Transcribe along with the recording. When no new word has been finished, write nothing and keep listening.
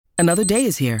Another day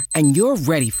is here, and you're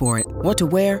ready for it. What to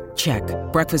wear? Check.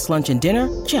 Breakfast, lunch, and dinner?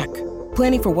 Check.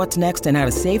 Planning for what's next and how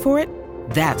to save for it?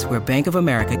 That's where Bank of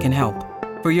America can help.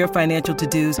 For your financial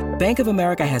to-dos, Bank of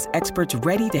America has experts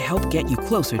ready to help get you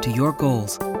closer to your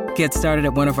goals. Get started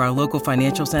at one of our local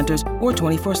financial centers or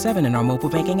 24/7 in our mobile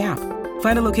banking app.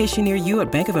 Find a location near you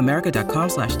at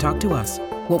bankofamerica.com/talktous.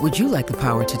 What would you like the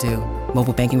power to do?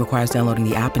 Mobile banking requires downloading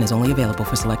the app and is only available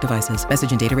for select devices.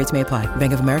 Message and data rates may apply.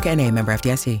 Bank of America N.A., member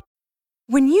FDIC.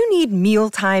 When you need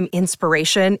mealtime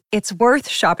inspiration, it's worth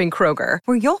shopping Kroger,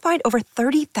 where you'll find over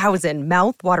 30,000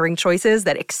 mouth-watering choices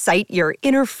that excite your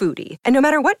inner foodie. And no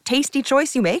matter what tasty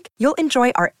choice you make, you'll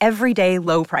enjoy our everyday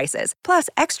low prices, plus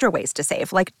extra ways to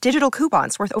save, like digital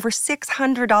coupons worth over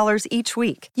 $600 each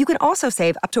week. You can also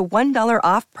save up to $1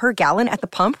 off per gallon at the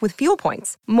pump with fuel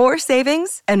points. More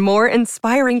savings and more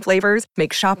inspiring flavors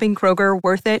make shopping Kroger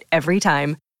worth it every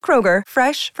time. Kroger,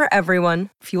 fresh for everyone.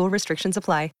 Fuel restrictions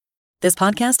apply. This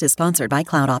podcast is sponsored by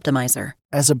Cloud Optimizer.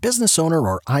 As a business owner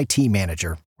or IT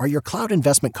manager, are your cloud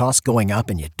investment costs going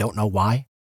up and you don't know why?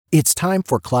 It's time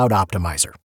for Cloud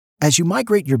Optimizer. As you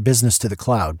migrate your business to the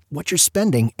cloud, what you're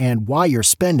spending and why you're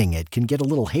spending it can get a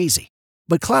little hazy.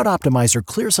 But Cloud Optimizer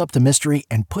clears up the mystery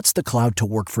and puts the cloud to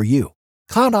work for you.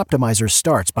 Cloud Optimizer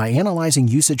starts by analyzing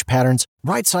usage patterns,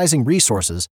 right-sizing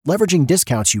resources, leveraging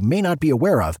discounts you may not be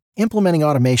aware of, implementing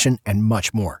automation, and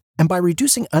much more. And by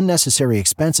reducing unnecessary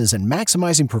expenses and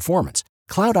maximizing performance,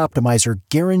 Cloud Optimizer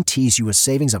guarantees you a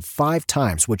savings of 5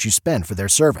 times what you spend for their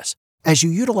service. As you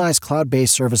utilize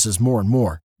cloud-based services more and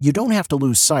more, you don't have to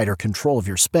lose sight or control of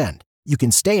your spend. You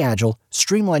can stay agile,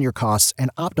 streamline your costs,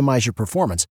 and optimize your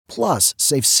performance, plus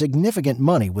save significant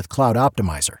money with Cloud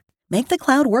Optimizer. Make the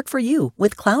cloud work for you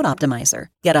with Cloud Optimizer.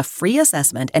 Get a free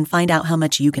assessment and find out how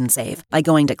much you can save by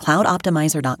going to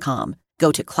cloudoptimizer.com.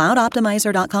 Go to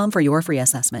cloudoptimizer.com for your free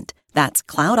assessment. That's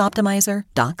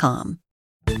cloudoptimizer.com.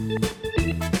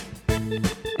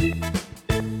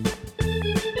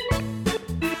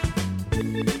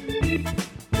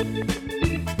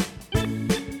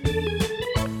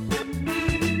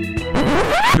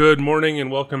 Good morning and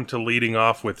welcome to Leading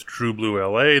Off with True Blue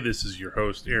LA. This is your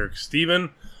host, Eric Steven.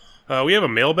 We have a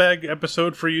mailbag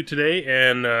episode for you today,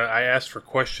 and I asked for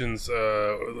questions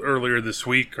earlier this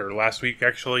week, or last week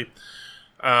actually,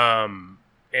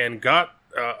 and got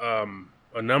a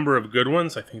number of good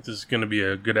ones. I think this is going to be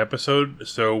a good episode,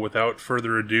 so without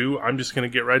further ado, I'm just going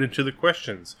to get right into the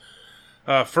questions.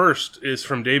 First is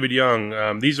from David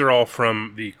Young. These are all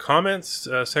from the comments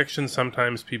section.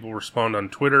 Sometimes people respond on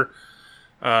Twitter.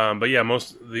 But yeah,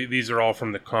 these are all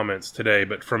from the comments today.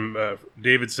 But from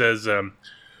David says,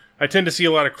 I tend to see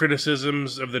a lot of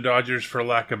criticisms of the Dodgers for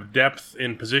lack of depth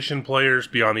in position players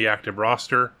beyond the active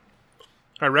roster.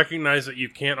 I recognize that you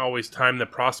can't always time the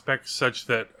prospects such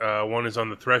that one is on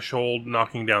the threshold,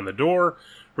 knocking down the door,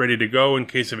 ready to go in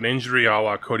case of an injury, a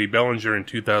la Cody Bellinger in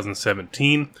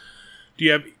 2017. Do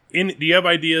you have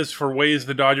ideas for ways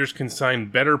the Dodgers can sign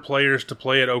better players to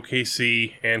play at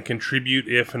OKC and contribute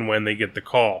if and when they get the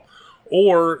call?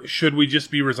 Or should we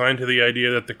just be resigned to the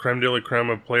idea that the creme de la creme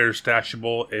of players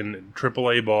stashable in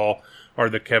AAA ball are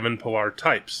the Kevin Pillar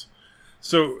types?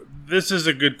 So this is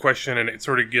a good question, and it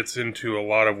sort of gets into a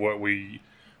lot of what we've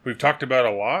talked about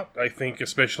a lot. I think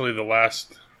especially the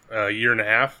last year and a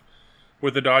half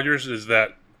with the Dodgers is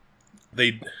that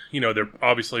they're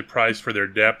obviously prized for their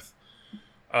depth.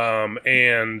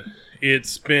 And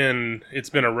it's been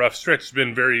a rough stretch.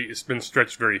 It's been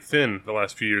stretched very thin the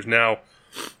last few years. Now,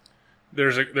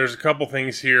 there's a couple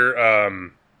things here.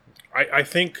 I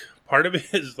think part of it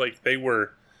is like they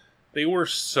were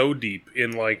so deep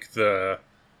in like the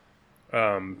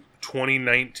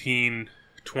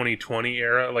 2019-2020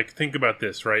 era. Like, think about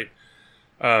this, right?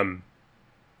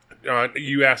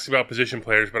 You asked about position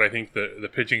players, but I think the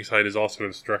pitching side is also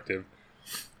instructive.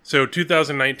 So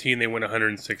 2019, they win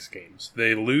 106 games.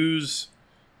 They lose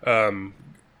Hyunjin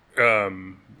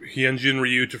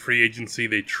Ryu to free agency.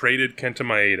 They traded Kenta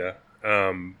Maeda,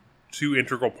 2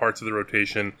 integral parts of the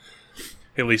rotation.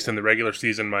 At least in the regular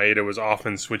season, Maeda was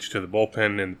often switched to the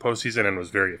bullpen in the postseason and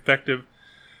was very effective.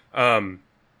 They're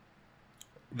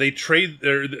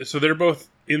both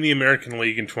in the American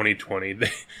League in 2020.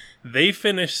 They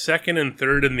finished second and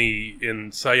third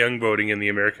in Cy Young voting in the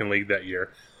American League that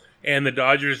year. And the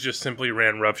Dodgers just simply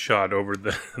ran roughshod over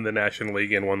the National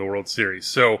League and won the World Series.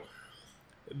 So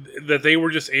that they were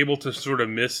just able to sort of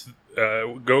lose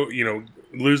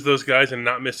those guys and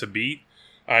not miss a beat.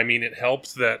 I mean, it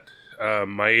helps that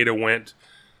Maeda went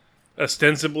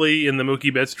ostensibly in the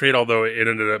Mookie Betts trade, although it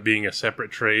ended up being a separate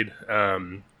trade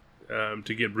to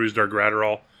get Brusdar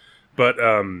Graterol. But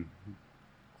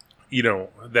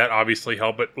that obviously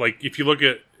helped. But like, if you look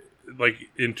at like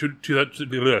in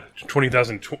 2020,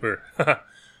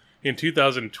 in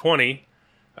 2020,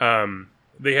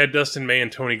 they had Dustin May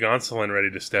and Tony Gonsolin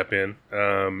ready to step in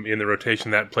the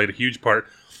rotation. That played a huge part.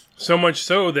 So much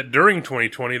so that during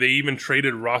 2020, they even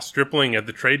traded Ross Stripling at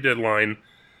the trade deadline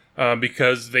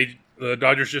because the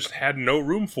Dodgers just had no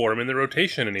room for him in the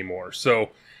rotation anymore. So,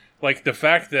 like, the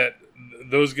fact that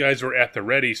those guys were at the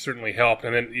ready certainly helped.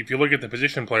 And then if you look at the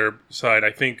position player side,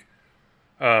 I think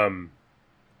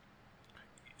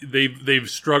they've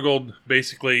struggled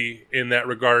basically in that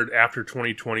regard after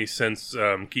 2020 since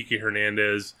Kike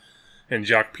Hernandez and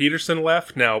Jock Peterson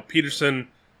left. Now, Peterson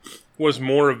was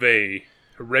more of a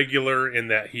regular in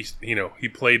that he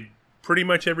played pretty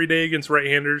much every day against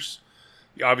right-handers.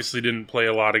 He obviously didn't play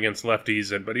a lot against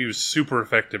lefties, but he was super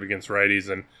effective against righties,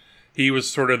 and he was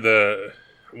sort of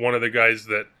one of the guys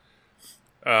that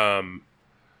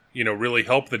really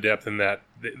helped the depth in that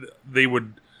they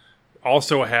would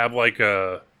also have like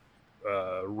a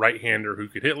right-hander who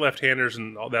could hit left-handers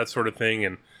and all that sort of thing,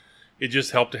 and it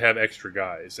just helped to have extra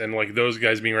guys. And like those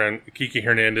guys being around, Kike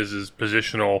Hernandez's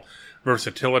positional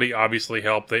versatility obviously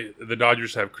helped. The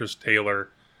Dodgers have Chris Taylor,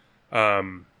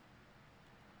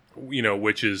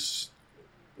 which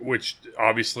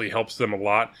obviously helps them a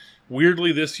lot.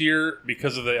 Weirdly this year,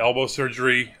 because of the elbow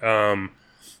surgery,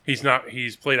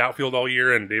 he's played outfield all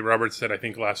year, and Dave Roberts said, I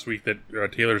think last week,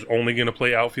 that Taylor's only going to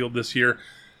play outfield this year.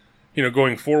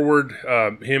 Going forward,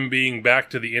 him being back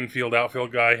to the infield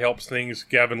outfield guy helps things.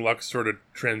 Gavin Lux sort of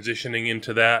transitioning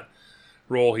into that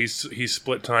role. He's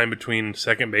split time between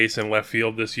second base and left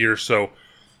field this year, so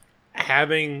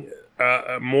having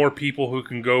more people who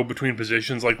can go between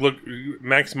positions, like look,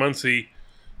 Max Muncy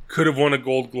could have won a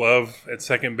Gold Glove at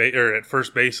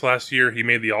first base last year. He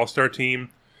made the All-Star team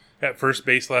at first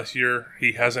base last year.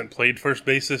 He hasn't played first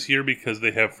base this year because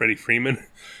they have Freddie Freeman.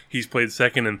 He's played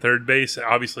second and third base.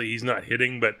 Obviously, he's not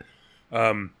hitting, but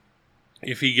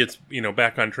if he gets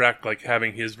back on track, like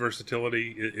having his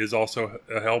versatility is also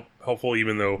helpful.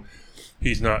 Even though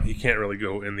he can't really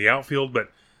go in the outfield. But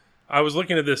I was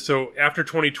looking at this. So after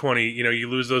 2020, you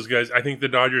lose those guys. I think the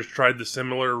Dodgers tried the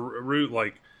similar route.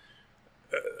 Like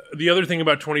the other thing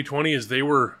about 2020 is they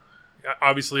were.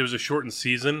 Obviously, it was a shortened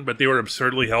season, but they were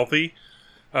absurdly healthy.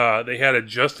 They had a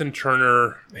Justin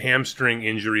Turner hamstring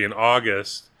injury in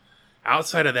August.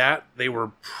 Outside of that, they were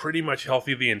pretty much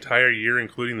healthy the entire year,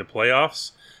 including the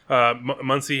playoffs.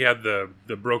 Muncy had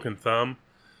the broken thumb,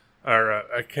 or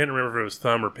I can't remember if it was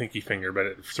thumb or pinky finger, but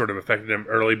it sort of affected him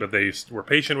early, but they were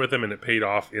patient with him, and it paid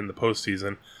off in the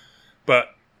postseason.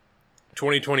 But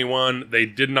 2021, they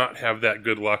did not have that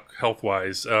good luck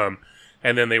health-wise.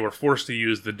 And then they were forced to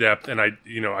use the depth, and I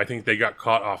think they got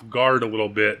caught off guard a little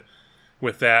bit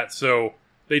with that. So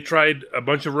they tried a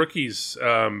bunch of rookies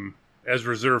as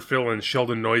reserve fill-ins: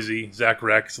 Sheldon Noisy, Zach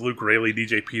Rex, Luke Raley,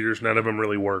 DJ Peters. None of them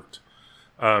really worked.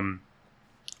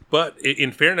 But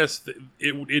in fairness,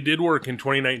 it did work in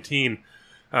 2019.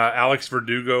 Alex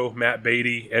Verdugo, Matt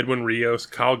Beatty, Edwin Rios,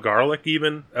 Kyle Garlick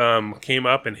even came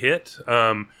up and hit.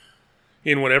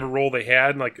 In whatever role they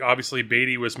had. Like, obviously,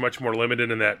 Beatty was much more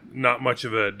limited in that, not much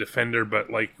of a defender,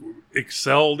 but, like,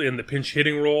 excelled in the pinch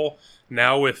hitting role.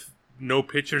 Now with no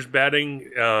pitchers batting,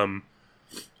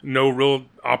 no real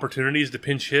opportunities to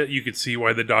pinch hit, you could see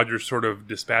why the Dodgers sort of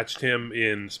dispatched him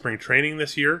in spring training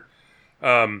this year.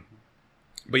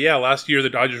 But yeah, last year the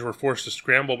Dodgers were forced to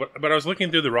scramble. But I was looking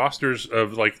through the rosters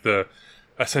of, like,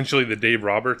 essentially the Dave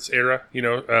Roberts era,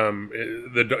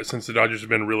 since the Dodgers have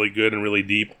been really good and really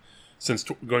deep since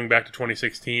going back to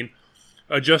 2016.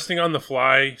 Adjusting on the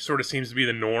fly sort of seems to be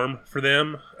the norm for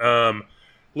them.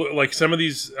 Like some of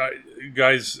these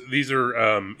guys, these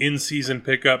are in-season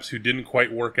pickups who didn't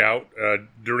quite work out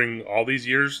during all these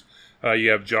years.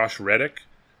 You have Josh Reddick,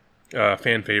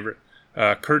 fan favorite,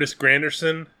 Curtis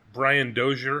Granderson, Brian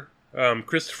Dozier,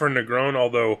 Christopher Negron,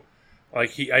 although I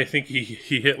think he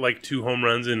hit like 2 home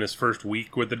runs in his first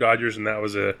week with the Dodgers, and that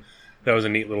was a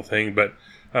neat little thing. But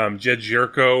Jed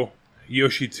Gyorko,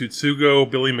 Yoshi Tsutsugo,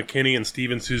 Billy McKinney, and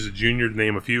Steven Souza Jr., to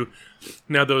name a few.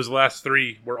 Now, those last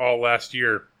 3 were all last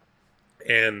year,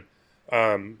 and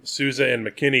Souza and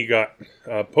McKinney got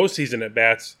postseason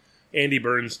at-bats. Andy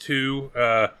Burns, too.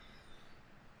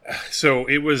 So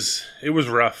it was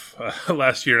rough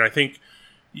last year, and I think,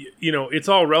 it's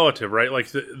all relative, right?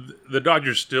 Like, the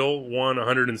Dodgers still won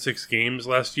 106 games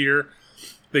last year.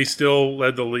 They still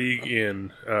led the league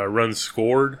in runs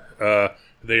scored.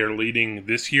 They are leading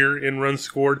this year in runs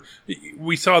scored.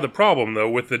 We saw the problem, though,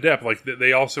 with the depth. Like,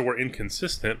 they also were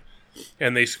inconsistent,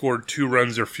 and they scored 2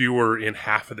 runs or fewer in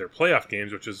half of their playoff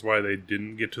games, which is why they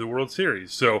didn't get to the World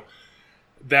Series. So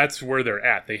that's where they're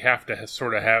at. They have to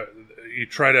sort of have – you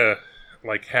try to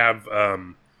like have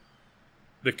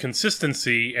the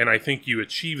consistency, and I think you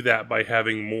achieve that by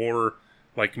having more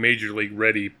like major league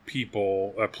ready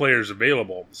players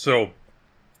available. So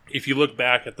if you look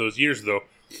back at those years, though,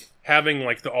 having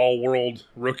like the all-world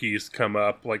rookies come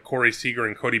up, like Corey Seager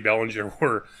and Cody Bellinger,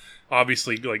 were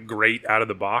obviously like great out of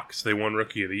the box. They won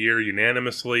Rookie of the Year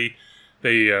unanimously.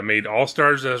 They made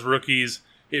All-Stars as rookies.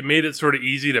 It made it sort of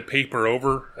easy to paper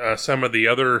over some of the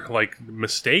other like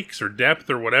mistakes or depth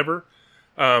or whatever.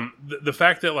 The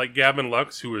fact that like Gavin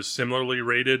Lux, who was similarly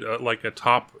rated like a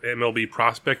top MLB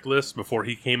prospect list before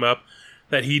he came up,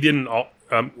 that he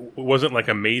wasn't like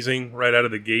amazing right out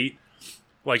of the gate,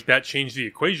 like that changed the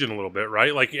equation a little bit,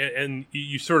 right? Like, and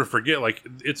you sort of forget, like,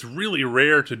 it's really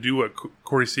rare to do what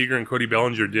Corey Seager and Cody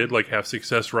Bellinger did, like have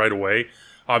success right away.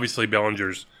 Obviously,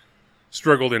 Bellinger's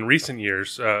struggled in recent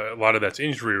years. A lot of that's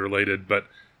injury related, but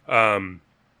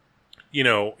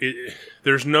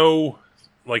there's no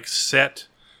like set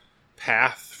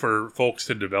path for folks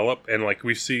to develop, and like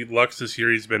we see Lux this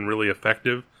year, he's been really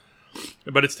effective,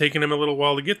 but it's taken him a little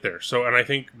while to get there. So, and I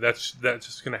think that's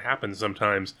just going to happen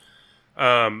sometimes.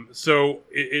 So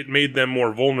it made them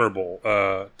more vulnerable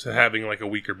to having like a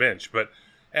weaker bench. But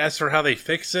as for how they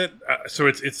fix it, so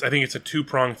it's I think it's a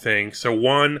two-pronged thing. So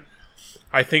one,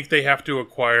 I think they have to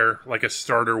acquire like a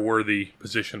starter-worthy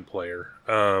position player,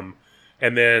 and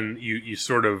then you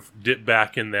sort of dip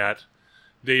back in that.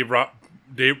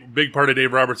 Big part of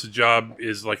Dave Roberts' job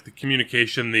is like the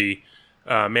communication, the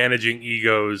managing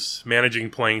egos, managing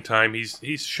playing time.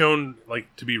 He's shown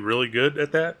like to be really good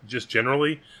at that, just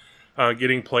generally.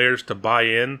 Getting players to buy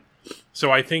in.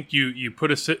 So I think you put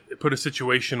a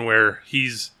situation where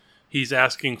he's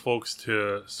asking folks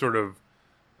to sort of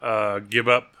give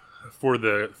up for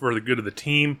the good of the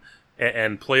team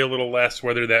and play a little less,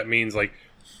 whether that means like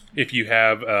if you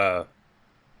have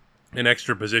an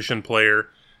extra position player,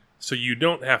 so you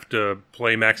don't have to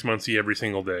play Max Muncy every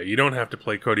single day. You don't have to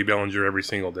play Cody Bellinger every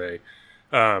single day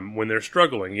when they're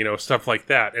struggling, stuff like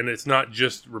that. And it's not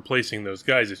just replacing those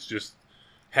guys. It's just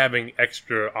having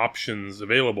extra options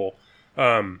available.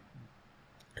 But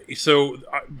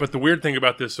the weird thing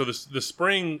about this, so the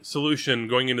spring solution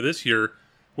going into this year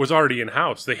was already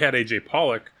in-house. They had A.J.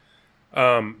 Pollock.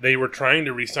 They were trying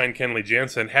to re-sign Kenley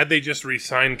Jansen. Had they just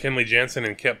re-signed Kenley Jansen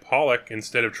and kept Pollock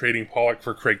instead of trading Pollock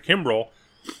for Craig Kimbrell,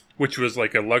 which was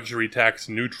like a luxury tax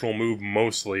neutral move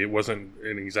mostly, it wasn't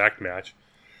an exact match,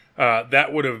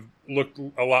 that would have looked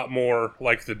a lot more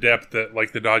like the depth that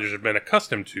like the Dodgers have been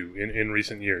accustomed to in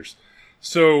recent years.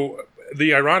 So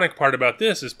the ironic part about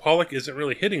this is Pollock isn't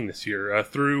really hitting this year.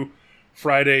 Through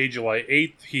Friday, July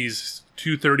 8th, he's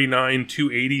 239,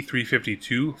 280,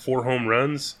 352, 4 home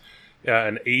runs,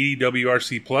 an 80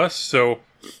 WRC plus. So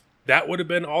that would have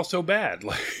been also bad.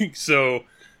 It's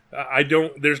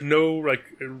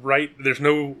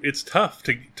tough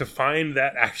to find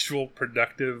that actual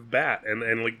productive bat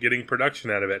and like getting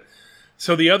production out of it.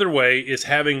 So the other way is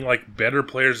having like better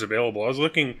players available. I was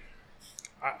looking,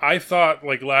 I thought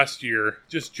like last year,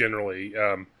 just generally,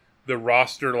 the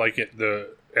roster like at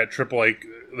AAA,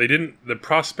 the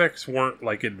prospects weren't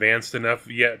like advanced enough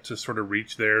yet to sort of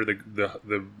reach there,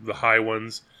 the high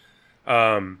ones.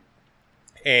 And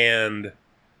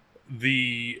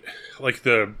the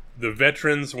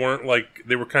veterans weren't like,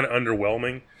 they were kind of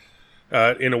underwhelming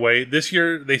in a way. This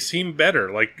year they seem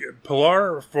better. Like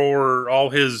Pilar, for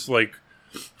all his like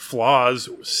flaws,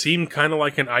 seemed kind of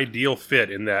like an ideal fit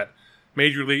in that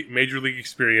major league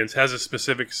experience, has a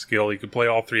specific skill. He could play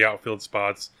all 3 outfield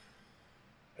spots,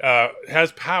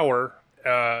 has power,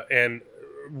 and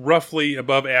roughly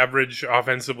above average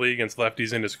offensively against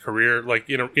lefties in his career. Like,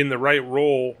 in the right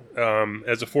role,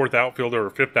 as a 4th outfielder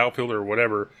or 5th outfielder or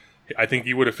whatever, I think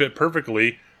he would have fit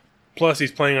perfectly. Plus,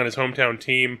 he's playing on his hometown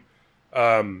team.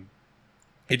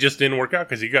 It just didn't work out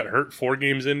because he got hurt 4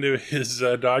 games into his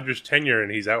Dodgers tenure,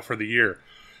 and he's out for the year.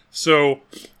 So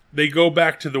they go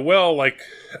back to the well, like,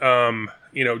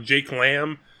 Jake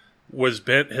Lamb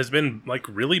has been like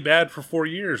really bad for 4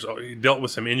 years. He dealt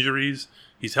with some injuries.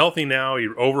 He's healthy now. He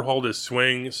overhauled his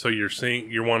swing, so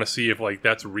you want to see if like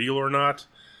that's real or not.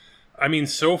 I mean,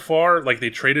 so far, like they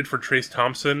traded for Trace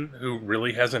Thompson, who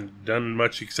really hasn't done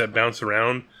much except bounce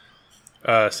around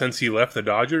since he left the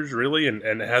Dodgers, really,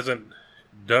 and hasn't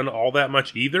done all that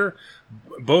much either.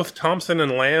 Both Thompson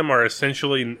and Lamb are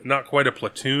essentially not quite a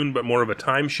platoon, but more of a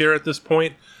timeshare at this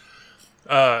point.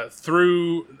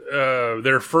 Through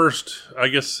their first, I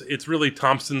guess it's really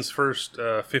Thompson's first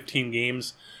 15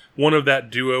 games. One of that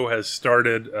duo has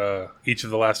started each of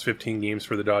the last 15 games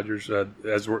for the Dodgers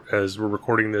as we're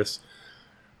recording this.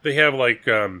 They have like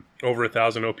over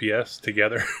 1,000 OPS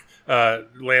together.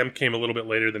 Lamb came a little bit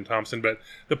later than Thompson, but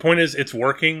the point is it's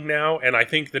working now, and I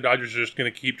think the Dodgers are just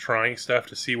going to keep trying stuff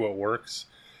to see what works.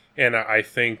 And I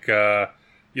think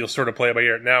you'll sort of play it by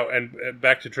ear. Now, and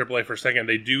back to AAA for a second,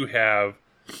 they do have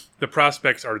the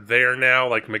prospects are there now.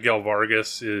 Like Miguel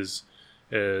Vargas is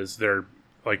their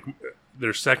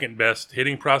second best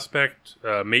hitting prospect,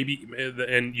 maybe,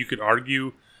 and you could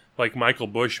argue like Michael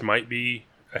Busch might be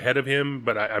ahead of him,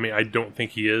 but I mean I don't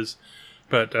think he is.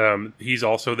 But he's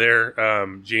also there.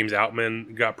 James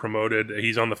Outman got promoted.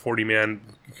 He's on the 40-man,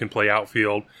 can play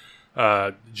outfield.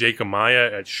 Jake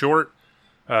Amaya at short.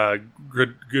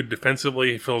 Good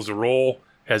defensively, fills a role,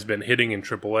 has been hitting in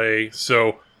AAA.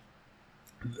 So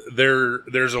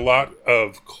there's a lot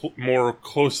of more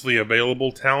closely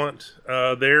available talent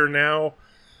there now.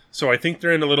 So I think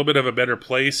they're in a little bit of a better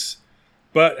place.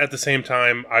 But at the same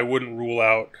time, I wouldn't rule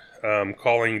out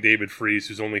calling David Freese,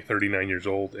 who's only 39 years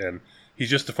old, and he's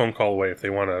just a phone call away if they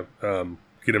want to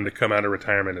get him to come out of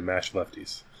retirement and mash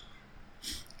lefties.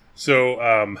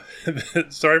 So,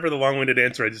 sorry for the long-winded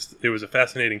answer. It was a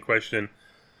fascinating question.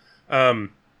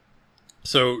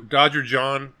 So Dodger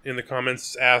John in the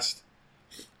comments asked,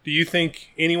 do you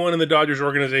think anyone in the Dodgers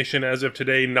organization as of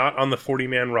today not on the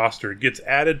 40-man roster gets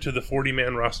added to the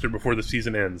 40-man roster before the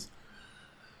season ends?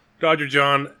 Dodger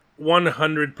John,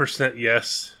 100%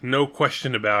 yes. No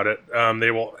question about it. They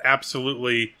will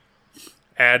absolutely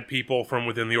add people from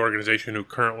within the organization who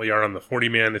currently are on the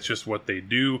 40-man. It's just what they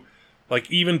do. Like,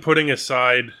 even putting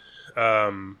aside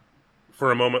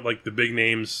for a moment, like the big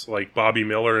names like Bobby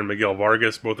Miller and Miguel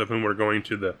Vargas, both of whom are going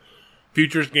to the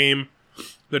Futures game.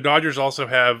 The Dodgers also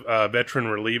have veteran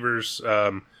relievers.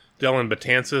 Dellin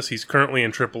Betances, he's currently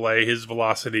in AAA. His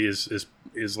velocity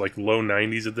is like low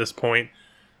 90s at this point.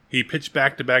 He pitched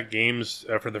back-to-back games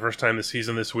for the first time this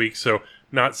season this week, so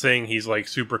not saying he's like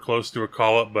super close to a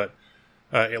call-up, but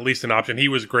at least an option. He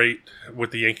was great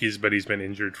with the Yankees, but he's been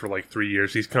injured for like 3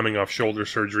 years. He's coming off shoulder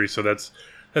surgery, so that's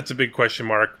a big question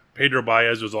mark. Pedro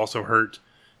Baez was also hurt.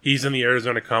 He's in the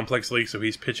Arizona Complex League, so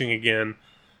he's pitching again.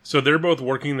 So they're both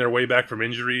working their way back from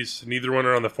injuries. Neither one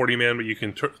are on the 40-man, but you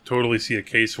can totally see a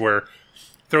case where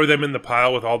throw them in the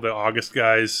pile with all the August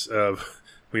guys of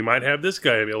we might have this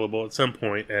guy available at some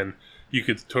point, and you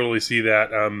could totally see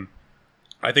that.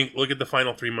 I think look at the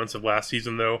final 3 months of last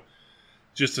season, though,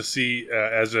 just to see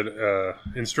as an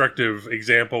instructive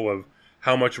example of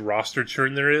how much roster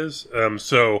churn there is.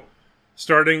 So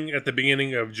starting at the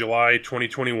beginning of July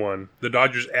 2021, the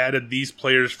Dodgers added these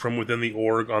players from within the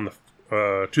org on the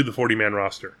to the 40-man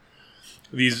roster.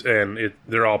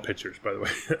 They're all pitchers, by the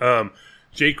way.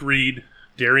 Jake Reed,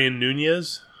 Darian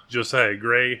Nunez, Josiah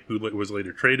Gray, who was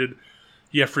later traded,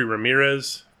 Jeffrey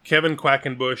Ramirez, Kevin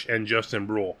Quackenbush, and Justin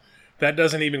Brule. That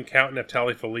doesn't even count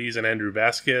Neftali Feliz and Andrew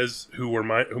Vasquez, who were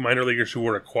minor leaguers who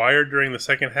were acquired during the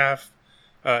second half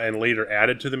and later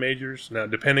added to the majors. Now,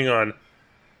 depending on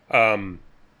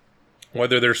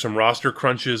whether there's some roster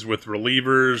crunches with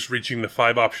relievers reaching the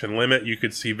 5-option limit, you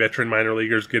could see veteran minor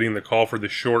leaguers getting the call for the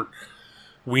short,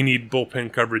 we need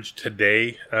bullpen coverage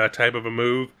today type of a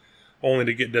move, only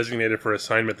to get designated for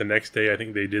assignment the next day. I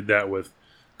think they did that with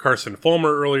Carson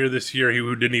Fulmer earlier this year,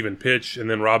 who didn't even pitch, and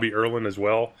then Robbie Erlin as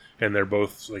well, and they're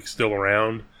both like still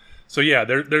around. So yeah,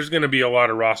 there's going to be a lot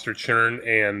of roster churn,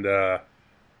 and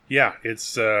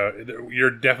it's you're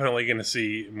definitely going to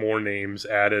see more names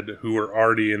added who are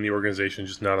already in the organization,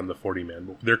 just not on the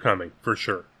 40-man. They're coming for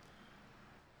sure.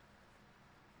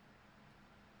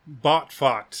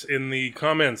 Botfot in the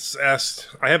comments asked,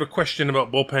 I have a question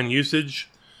about bullpen usage.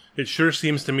 It sure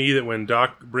seems to me that when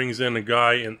Doc brings in a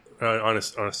guy on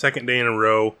a second day in a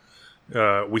row,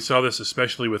 we saw this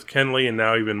especially with Kenley and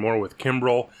now even more with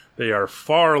Kimbrel, they are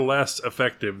far less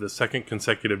effective the second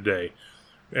consecutive day,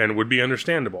 and would be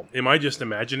understandable. Am I just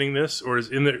imagining this, or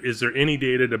is there any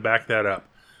data to back that up?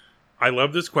 I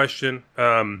love this question.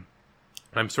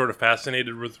 I'm sort of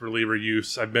fascinated with reliever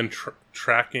use. I've been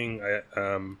tracking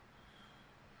the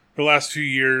last few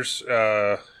years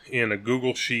in a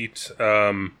Google sheet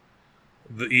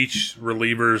each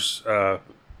reliever's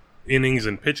innings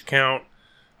and pitch count.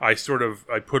 I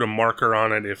put a marker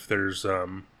on it if there's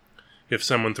if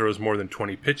someone throws more than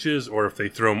 20 pitches or if they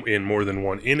throw in more than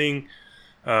one inning,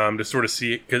 to sort of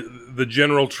see it. 'Cause the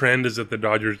general trend is that the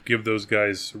Dodgers give those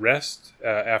guys rest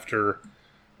after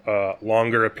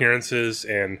longer appearances,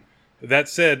 and that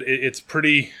said, it's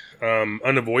pretty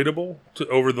unavoidable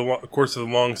over the course of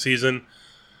the long season.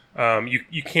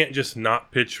 You can't just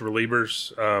not pitch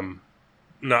relievers,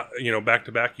 back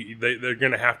to back. They're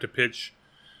going to have to pitch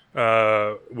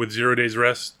with 0 days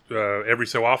rest every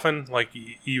so often. Like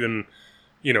even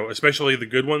especially the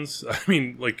good ones. I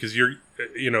mean, like because they're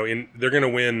going to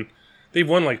win they've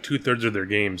won like 2/3 of their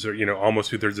games, or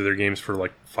almost 2/3 of their games for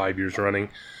like 5 years running.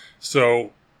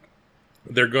 So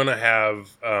they're gonna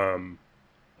have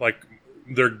like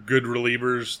their good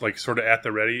relievers like sort of at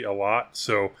the ready a lot.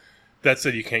 So that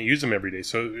said, you can't use them every day.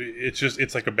 So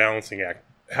it's like a balancing act.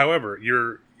 However,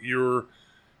 your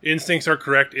instincts are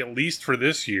correct, at least for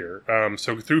this year.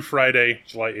 So through Friday,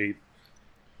 July 8th,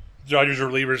 Dodgers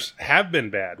relievers have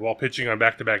been bad while pitching on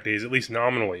back-to-back days, at least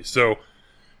nominally. So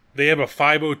they have a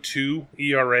 5.02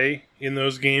 ERA in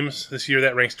those games this year.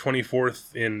 That ranks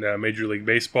 24th in Major League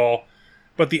Baseball.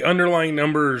 But the underlying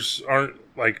numbers aren't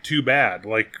like too bad.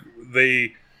 Like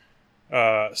they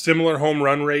similar home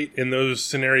run rate in those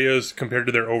scenarios compared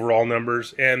to their overall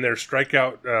numbers, and their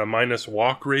strikeout minus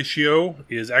walk ratio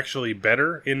is actually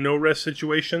better in no rest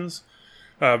situations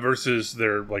versus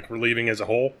their like relieving as a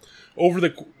whole. Over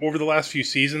the last few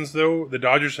seasons, though, the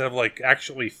Dodgers have like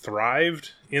actually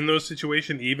thrived in those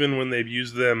situations, even when they've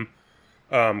used them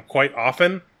quite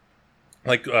often.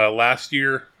 Like last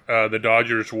year, the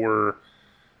Dodgers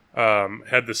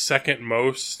had the second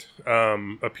most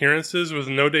appearances with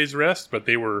no days rest, but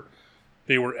they were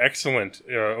excellent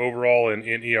overall in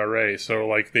ERA. So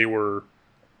like they were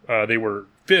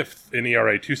fifth in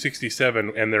ERA,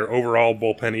 2.67, and their overall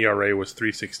bullpen ERA was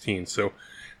 3.16. So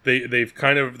they've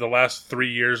kind of the last 3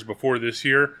 years before this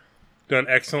year done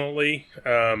excellently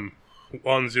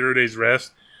on 0 days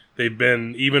rest. They've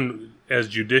been even as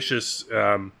judicious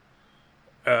in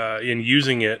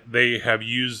using it. They have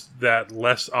used that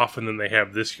less often than they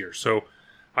have this year. So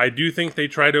I do think they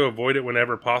try to avoid it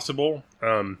whenever possible.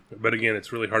 But again,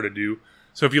 it's really hard to do.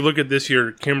 So if you look at this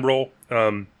year, Kimbrel,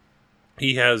 Craig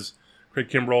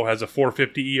Kimbrel has a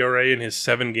 4.50 ERA in his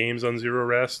 7 games on 0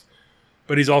 rest.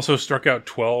 But he's also struck out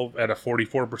 12 at a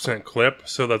 44% clip.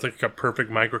 So that's like a perfect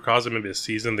microcosm of his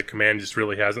season. The command just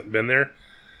really hasn't been there.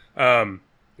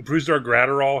 Brusdar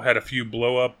Graterol had a few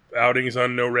blow-up outings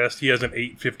on no rest. He has an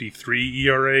 8.53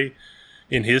 ERA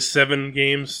in his 7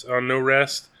 games on no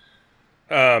rest.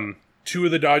 2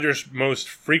 of the Dodgers' most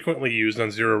frequently used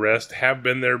on 0 rest have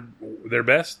been their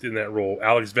best in that role.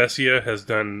 Alex Vesia has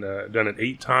done it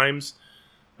 8 times.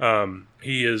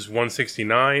 He is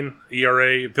 1.69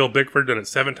 ERA. Phil Bickford done it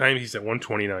 7 times. He's at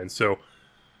 1.29. So,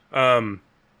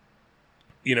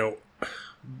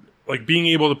 like being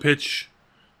able to pitch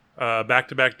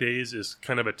back-to-back days is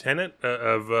kind of a tenet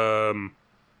of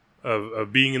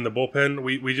being in the bullpen.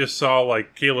 We just saw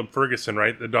like Caleb Ferguson,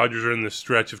 right? The Dodgers are in this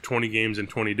stretch of 20 games in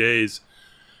 20 days,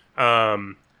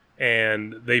 and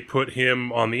they put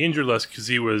him on the injured list because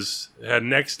he had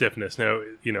neck stiffness. Now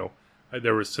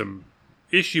there was some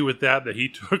issue with that he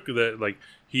took, that like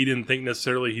he didn't think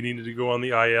necessarily he needed to go on the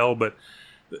IL, but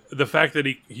the fact that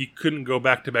he couldn't go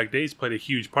back-to-back days played a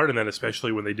huge part in that,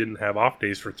 especially when they didn't have off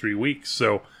days for 3 weeks.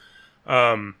 So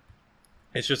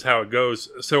it's just how it goes.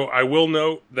 So I will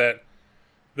note that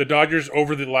the Dodgers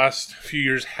over the last few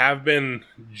years have been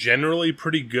generally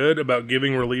pretty good about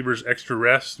giving relievers extra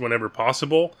rest whenever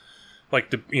possible, like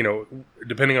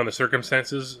depending on the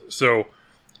circumstances. So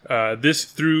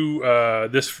this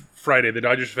Friday, the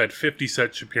Dodgers have had 50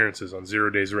 such appearances on 0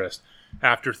 days rest.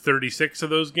 After 36 of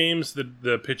those games,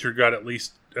 the pitcher got at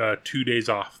least 2 days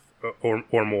off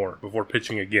or more before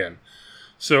pitching again.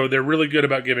 So they're really good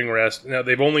about giving rest. Now,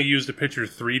 they've only used a pitcher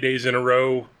 3 days in a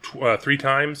row 3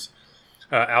 times.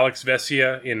 Alex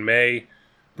Vesia in May,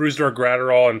 Brusdar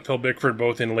Graterol and Phil Bickford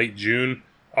both in late June.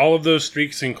 All of those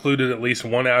streaks included at least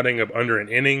 1 outing of under an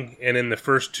inning, and in the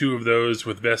first 2 of those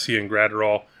with Vesia and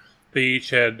Graterol, they each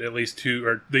had at least 2,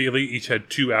 or they each had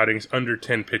 2 outings under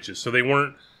 10 pitches. So they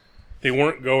weren't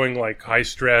going like high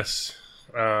stress,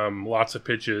 lots of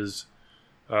pitches,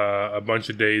 a bunch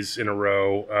of days in a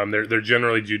row. They're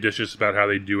generally judicious about how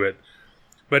they do it.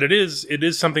 But it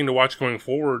is something to watch going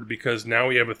forward, because now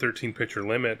we have a 13 pitcher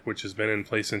limit, which has been in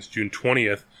place since June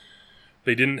 20th.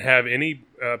 They didn't have any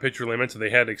pitcher limits, and they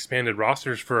had expanded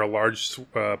rosters for a large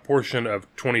portion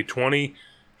of 2020,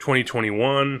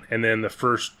 2021, and then the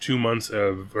first 2 months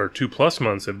of, or 2+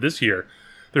 months of this year.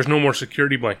 There's no more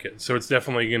security blanket, so it's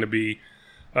definitely going to be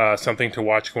something to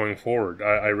watch going forward.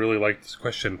 I really like this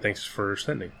question. Thanks for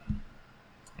sending.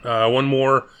 One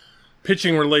more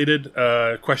pitching-related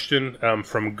question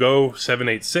from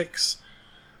Go786.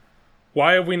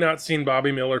 Why have we not seen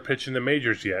Bobby Miller pitch in the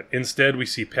majors yet? Instead, we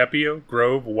see Pepio,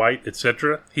 Grove, White,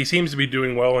 etc. He seems to be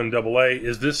doing well in Double-A.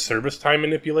 Is this service time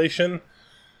manipulation?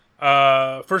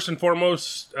 First and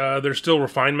foremost, there's still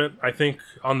refinement, I think,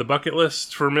 on the bucket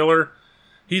list for Miller.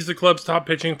 He's the club's top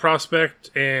pitching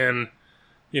prospect, and,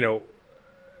 he'll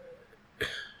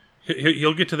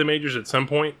get to the majors at some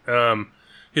point.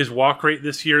 His walk rate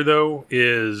this year, though,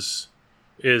 is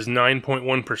is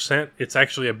 9.1%. It's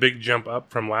actually a big jump up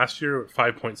from last year,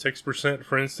 5.6%,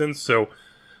 for instance. So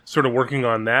sort of working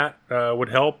on that would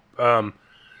help.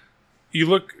 You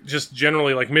look just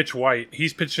generally like Mitch White.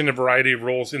 He's pitched in a variety of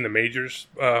roles in the majors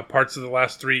parts of the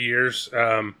last 3 years.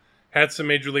 Had some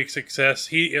major league success.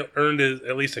 He earned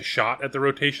at least a shot at the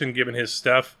rotation given his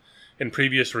stuff and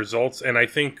previous results. And I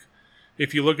think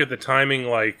if you look at the timing,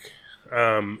 like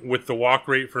with the walk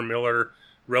rate for Miller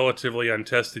relatively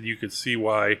untested, you could see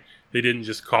why they didn't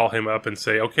just call him up and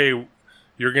say, okay,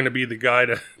 you're going to be the guy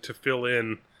to fill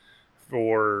in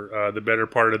for the better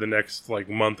part of the next like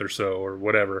month or so or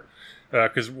whatever.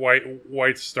 Because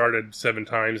White started 7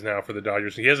 times now for the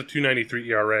Dodgers. He has a 2.93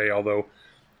 ERA, although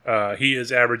he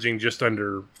is averaging just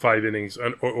under 5 innings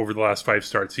over the last 5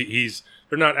 starts.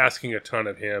 They're not asking a ton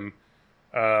of him,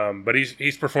 but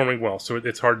he's performing well, so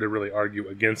it's hard to really argue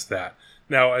against that.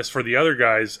 Now, as for the other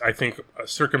guys, I think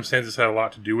circumstances had a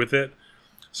lot to do with it.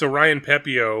 So Ryan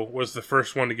Pepiot was the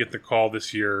first one to get the call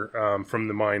this year from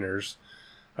the minors.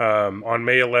 On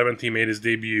May 11th, he made his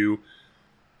debut.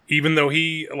 Even though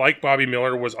he, like Bobby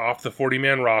Miller, was off the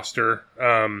 40-man roster,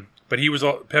 but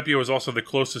Pepiot was also the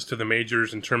closest to the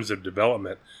majors in terms of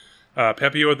development.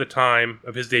 Pepiot, at the time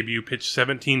of his debut, pitched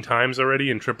 17 times already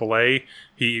in AAA.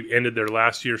 He ended there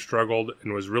last year, struggled,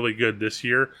 and was really good this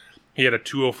year. He had a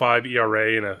 2.05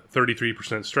 ERA and a 33%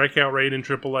 strikeout rate in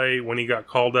AAA when he got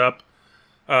called up.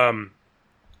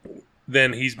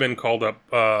 Then he's been called up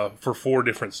for 4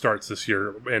 different starts this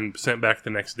year and sent back the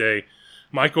next day.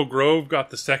 Michael Grove got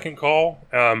the second call.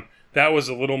 That was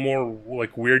a little more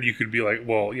like weird. You could be like,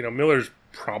 well, Miller's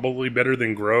probably better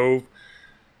than Grove,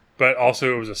 but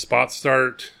also it was a spot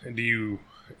start. Do you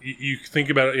think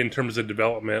about it in terms of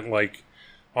development? Like,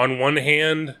 on one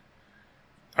hand,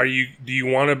 do you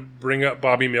want to bring up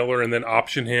Bobby Miller and then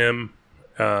option him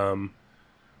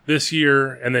this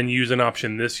year, and then use an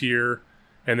option this year,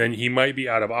 and then he might be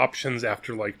out of options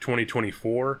after like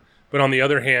 2024? But on the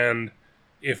other hand,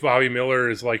 if Bobby Miller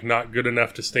is like not good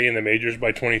enough to stay in the majors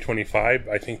by 2025,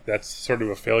 I think that's sort of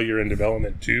a failure in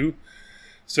development too.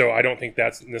 So I don't think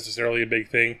that's necessarily a big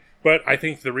thing. But I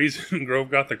think the reason Grove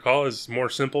got the call is more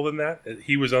simple than that.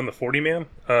 He was on the 40-man,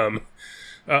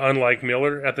 unlike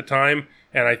Miller at the time.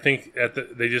 And I think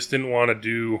they just didn't want to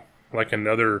do like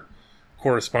another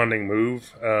corresponding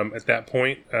move at that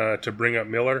point to bring up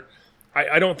Miller.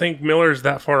 I don't think Miller's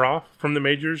that far off from the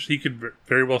majors. He could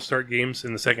very well start games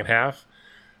in the second half.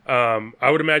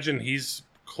 I would imagine he's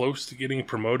close to getting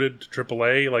promoted to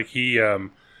AAA. Like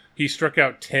he struck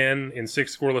out 10 in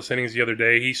 6 scoreless innings the other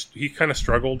day. He kind of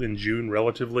struggled in June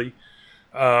relatively.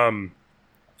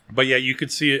 But yeah, you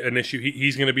could see an issue.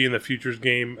 He's going to be in the Futures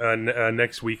game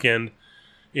next weekend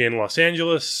in Los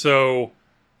Angeles. So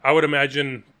I would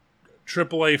imagine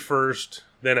AAA first,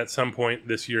 then at some point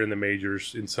this year in the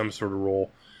majors in some sort of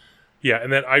role. Yeah,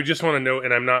 and then I just want to note,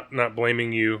 and I'm not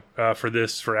blaming you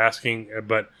for asking,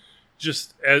 but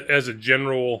just as a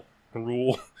general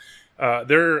rule,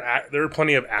 there are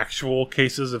plenty of actual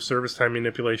cases of service time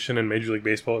manipulation in Major League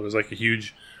Baseball. It was like a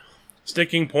huge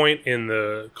sticking point in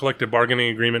the collective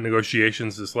bargaining agreement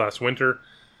negotiations this last winter.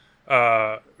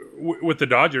 With the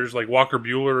Dodgers, like Walker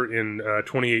Buehler in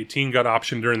 2018 got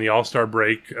optioned during the All-Star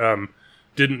break,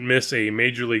 didn't miss a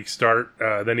Major League start.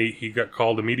 Then he got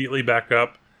called immediately back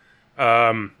up.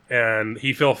 And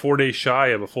he fell 4 days shy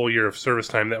of a full year of service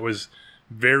time. That was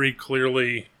very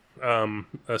clearly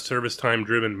a service time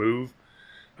driven move.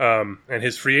 And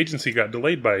his free agency got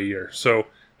delayed by a year. So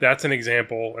that's an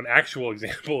actual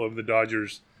example of the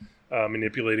Dodgers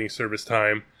manipulating service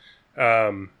time.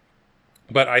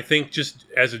 But I think just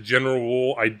as a general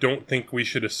rule, I don't think we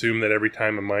should assume that every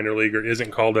time a minor leaguer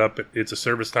isn't called up, it's a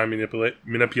service time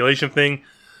manipulation thing.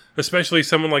 Especially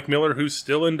someone like Miller, who's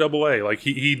still in AA. Like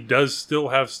he does still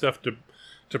have stuff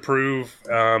to prove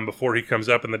before he comes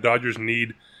up, and the Dodgers'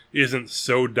 need isn't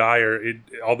so dire.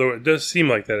 Although it does seem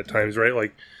like that at times, right?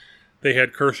 Like they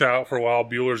had Kershaw out for a while.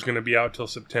 Buehler's going to be out till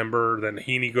September. Then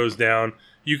Heaney goes down.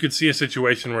 You could see a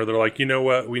situation where they're like, you know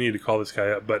what, we need to call this guy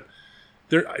up, but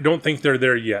I don't think they're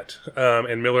there yet.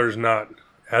 And Miller's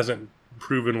hasn't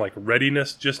proven like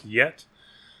readiness just yet.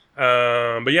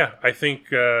 But yeah, I think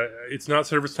it's not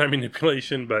service time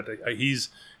manipulation, but he's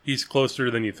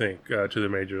closer than you think to the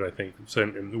majors, I think. So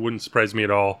it wouldn't surprise me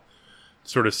at all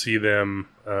sort of see him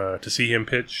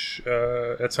pitch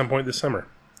at some point this summer.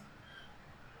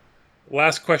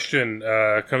 Last question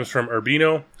comes from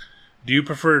Urbino. Do you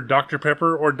prefer Dr.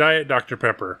 Pepper or Diet Dr.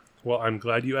 Pepper? Well, I'm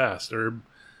glad you asked, Herb.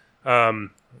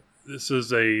 This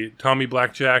is a Tommy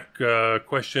Blackjack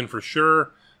question for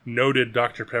sure. Noted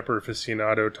Dr. Pepper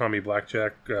aficionado, Tommy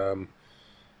Blackjack.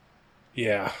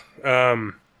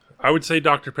 I would say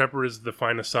Dr. Pepper is the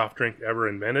finest soft drink ever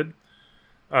invented.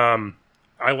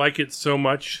 I like it so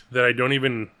much that I don't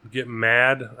even get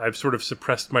mad. I've sort of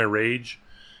suppressed my rage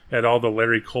at all the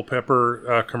Larry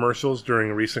Culpepper commercials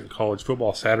during recent college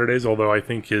football Saturdays, although I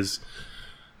think his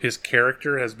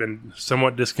character has been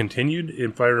somewhat discontinued,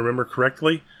 if I remember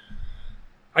correctly.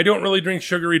 I don't really drink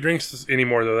sugary drinks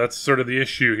anymore, though. That's sort of the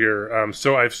issue here.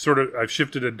 So I've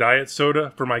shifted to diet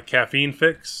soda for my caffeine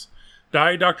fix.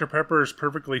 Diet Dr. Pepper is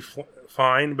perfectly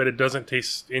fine, but it doesn't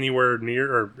taste anywhere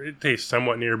near, or it tastes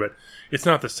somewhat near, but it's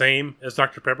not the same as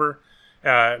Dr. Pepper.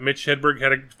 Mitch Hedberg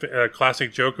had a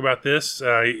classic joke about this.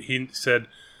 He said,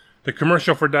 the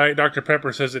commercial for Diet Dr.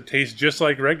 Pepper says it tastes just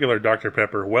like regular Dr.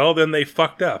 Pepper. Well, then they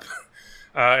fucked up.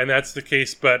 And that's the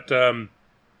case. But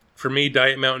for me,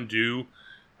 Diet Mountain Dew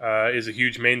is a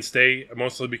huge mainstay,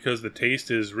 mostly because the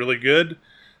taste is really good.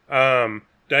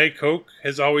 Diet Coke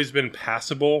has always been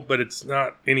passable, but it's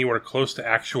not anywhere close to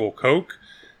actual Coke.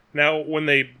 Now,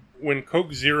 when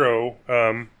Coke Zero,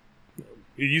 it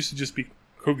used to just be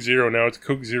Coke Zero, now it's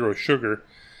Coke Zero Sugar,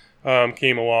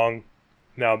 came along.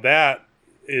 Now that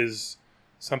is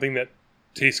something that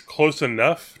tastes close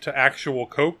enough to actual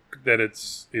Coke that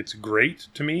it's great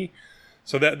to me.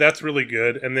 So that's really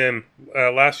good. And then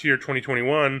last year,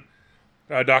 2021,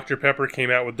 Dr. Pepper came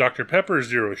out with Dr. Pepper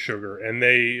Zero Sugar, and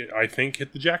they, I think,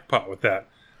 hit the jackpot with that.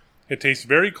 It tastes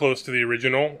very close to the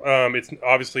original.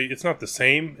 It's not the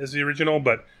same as the original,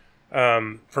 but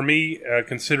for me,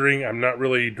 considering I'm not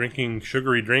really drinking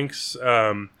sugary drinks,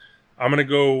 I'm going to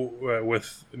go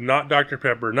with not Dr.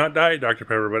 Pepper, not Diet Dr.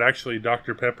 Pepper, but actually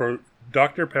Dr.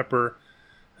 Pepper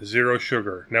Zero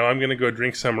Sugar. Now I'm going to go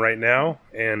drink some right now,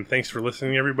 and thanks for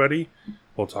listening, everybody.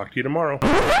 We'll talk to you tomorrow.